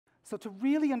So to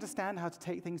really understand how to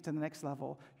take things to the next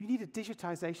level, you need a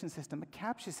digitization system, a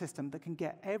capture system that can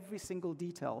get every single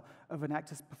detail of an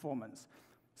actor's performance.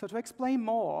 So to explain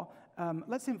more,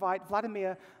 let's invite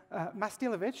Vladimir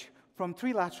Mastilovich from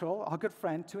 3Lateral, our good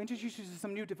friend, to introduce you to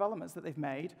some new developments that they've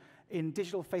made in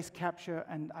digital face capture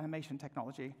and animation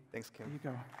technology. Thanks, Kim. There you go.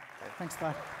 Okay. Thanks,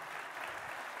 Vlad.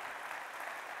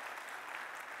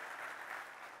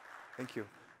 Thank you.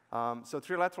 So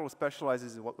 3Lateral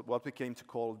specializes in what we came to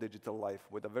call digital life,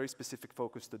 with a very specific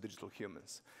focus to digital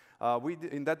humans.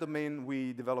 In that domain,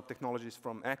 we develop technologies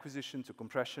from acquisition to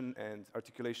compression and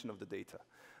articulation of the data.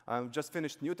 Just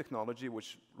finished new technology,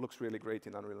 which looks really great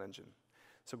in Unreal Engine.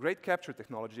 So great capture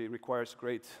technology requires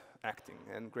great acting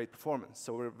and great performance.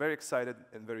 So we're very excited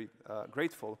and very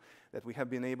grateful that we have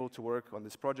been able to work on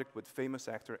this project with famous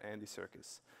actor Andy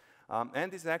Serkis.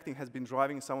 Andy's acting has been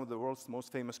driving some of the world's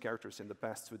most famous characters in the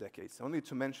past 2 decades. Only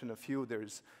to mention a few,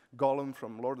 there's Gollum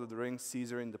from Lord of the Rings,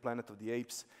 Caesar in The Planet of the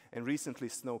Apes, and recently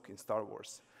Snoke in Star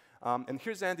Wars. And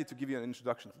here's Andy to give you an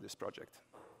introduction to this project.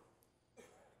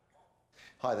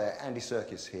 Hi there, Andy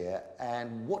Serkis here,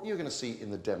 and what you're going to see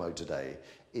in the demo today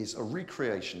is a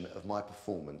recreation of my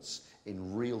performance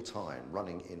in real time,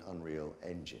 running in Unreal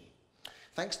Engine.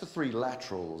 Thanks to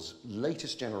 3Lateral's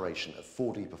latest generation of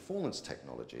 4D performance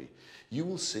technology, you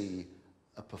will see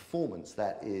a performance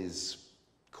that is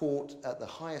caught at the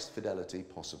highest fidelity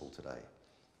possible today.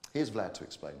 Here's Vlad to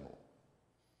explain more.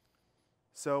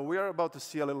 So we are about to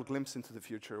see a little glimpse into the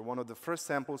future, one of the first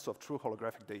samples of true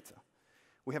holographic data.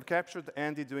 We have captured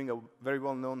Andy doing a very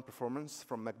well-known performance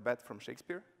from Macbeth from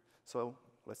Shakespeare. So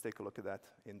let's take a look at that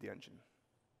in the engine.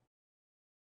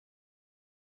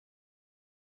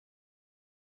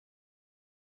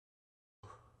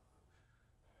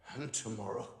 And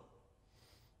tomorrow,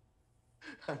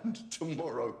 and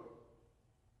tomorrow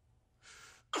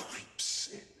creeps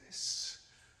in this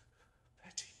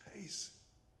petty pace.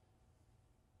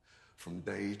 From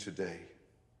day to day,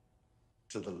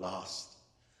 to the last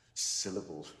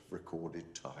syllable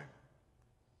recorded time.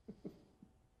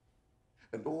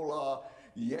 And all our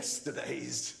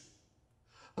yesterdays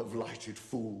have lighted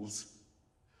fools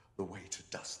the way to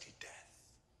dusty death.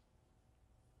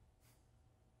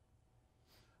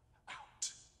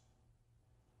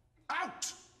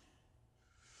 Out!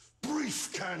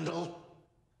 Brief candle!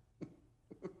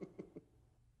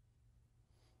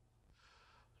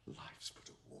 Life's but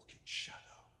a walking shadow.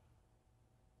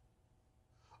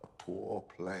 A poor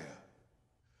player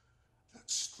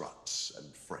that struts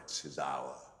and frets his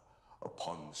hour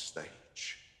upon the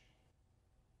stage,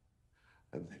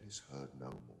 and then is heard no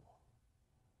more.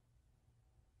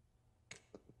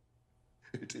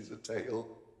 It is a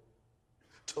tale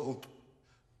told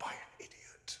by an idiot,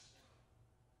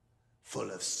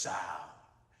 full of sound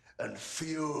and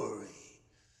fury,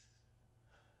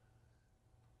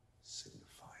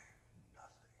 signifying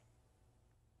nothing.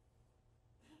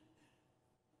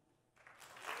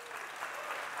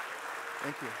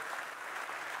 Thank you.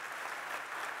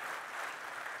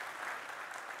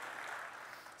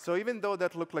 So even though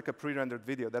that looked like a pre-rendered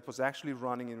video, that was actually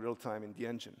running in real time in the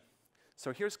engine.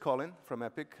 So here's Colin from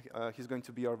Epic. He's going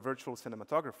to be our virtual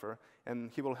cinematographer,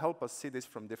 and he will help us see this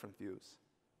from different views.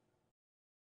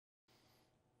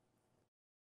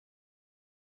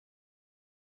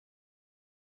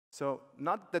 So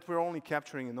not that we're only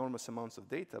capturing enormous amounts of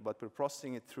data, but we're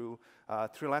processing it through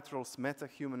 3Lateral's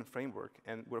meta-human framework,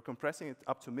 and we're compressing it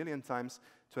up to 1 million times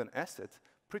to an asset,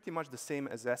 pretty much the same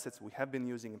as assets we have been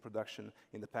using in production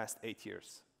in the past 8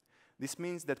 years. This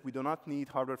means that we do not need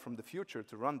hardware from the future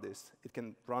to run this. It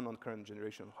can run on current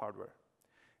generation hardware.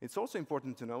 It's also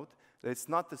important to note that it's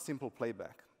not a simple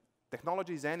playback.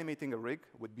 Technology is animating a rig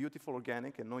with beautiful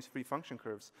organic and noise-free function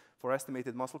curves for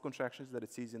estimated muscle contractions that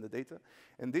it sees in the data,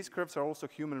 and these curves are also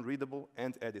human-readable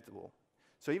and editable.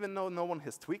 So even though no one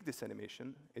has tweaked this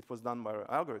animation, it was done by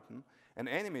our algorithm, an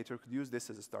animator could use this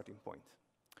as a starting point.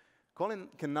 Colin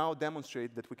can now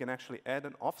demonstrate that we can actually add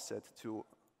an offset to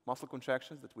muscle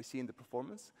contractions that we see in the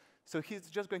performance. So he's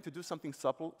just going to do something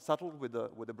subtle with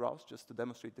the browse, just to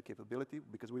demonstrate the capability,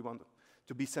 because we want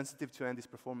to be sensitive to Andy's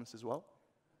performance as well.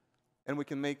 And we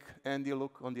can make Andy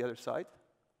look on the other side.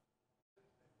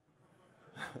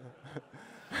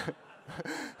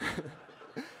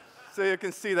 So you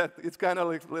can see that it's kind of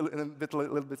like a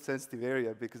little bit sensitive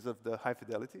area because of the high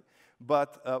fidelity.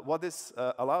 But what this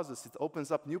allows us, it opens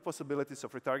up new possibilities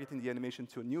of retargeting the animation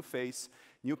to a new face,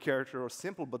 new character, or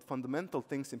simple but fundamental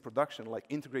things in production, like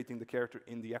integrating the character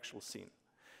in the actual scene.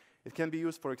 It can be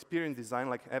used for experience design,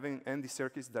 like having Andy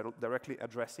Serkis directly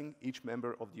addressing each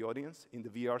member of the audience in the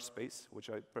VR space, which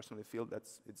I personally feel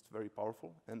it's very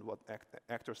powerful, and what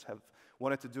actors have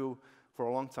wanted to do for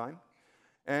a long time.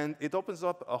 And it opens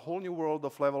up a whole new world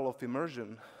of level of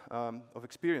immersion, of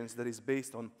experience that is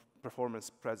based on performance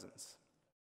presence.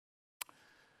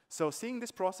 So seeing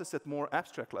this process at more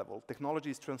abstract level, technology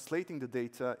is translating the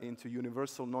data into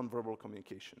universal nonverbal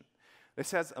communication.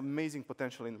 This has amazing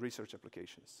potential in research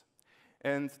applications.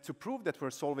 And to prove that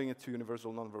we're solving it to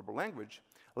universal nonverbal language,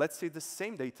 let's see the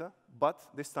same data, but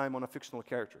this time on a fictional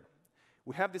character.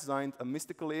 We have designed a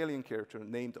mystical alien character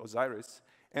named Osiris,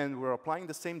 and we're applying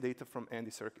the same data from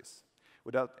Andy Serkis,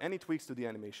 without any tweaks to the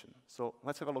animation. So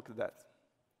let's have a look at that.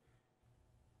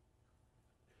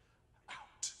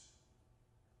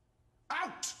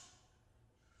 Out!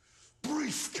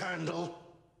 Brief candle!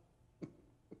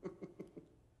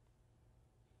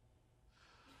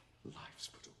 Life's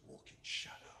but a walking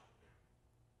shadow.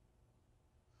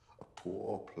 A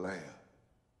poor player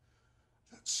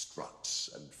that struts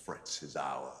and frets his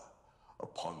hour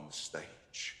upon the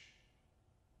stage,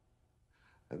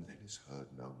 and then is heard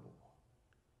no more.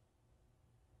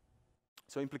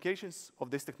 So implications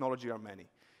of this technology are many.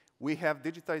 We have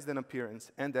digitized an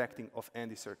appearance and acting of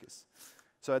Andy Serkis.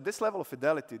 So at this level of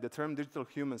fidelity, the term digital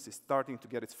humans is starting to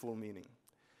get its full meaning.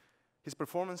 His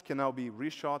performance can now be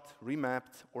reshot,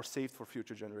 remapped, or saved for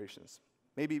future generations.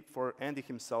 Maybe for Andy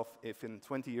himself, if in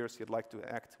 20 years he'd like to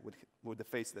act with the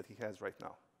face that he has right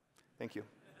now. Thank you.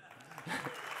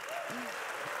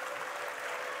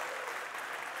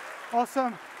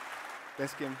 Awesome.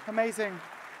 Thanks, Kim. Amazing.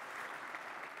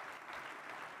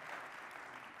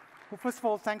 Well, first of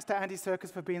all, thanks to Andy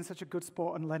Serkis for being such a good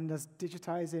sport and letting us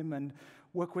digitize him and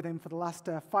work with him for the last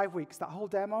 5 weeks. That whole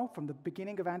demo, from the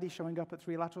beginning of Andy showing up at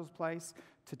 3Lateral's place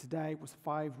to today, was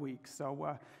 5 weeks.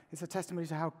 So it's a testimony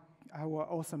to how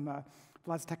awesome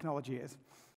Vlad's technology is.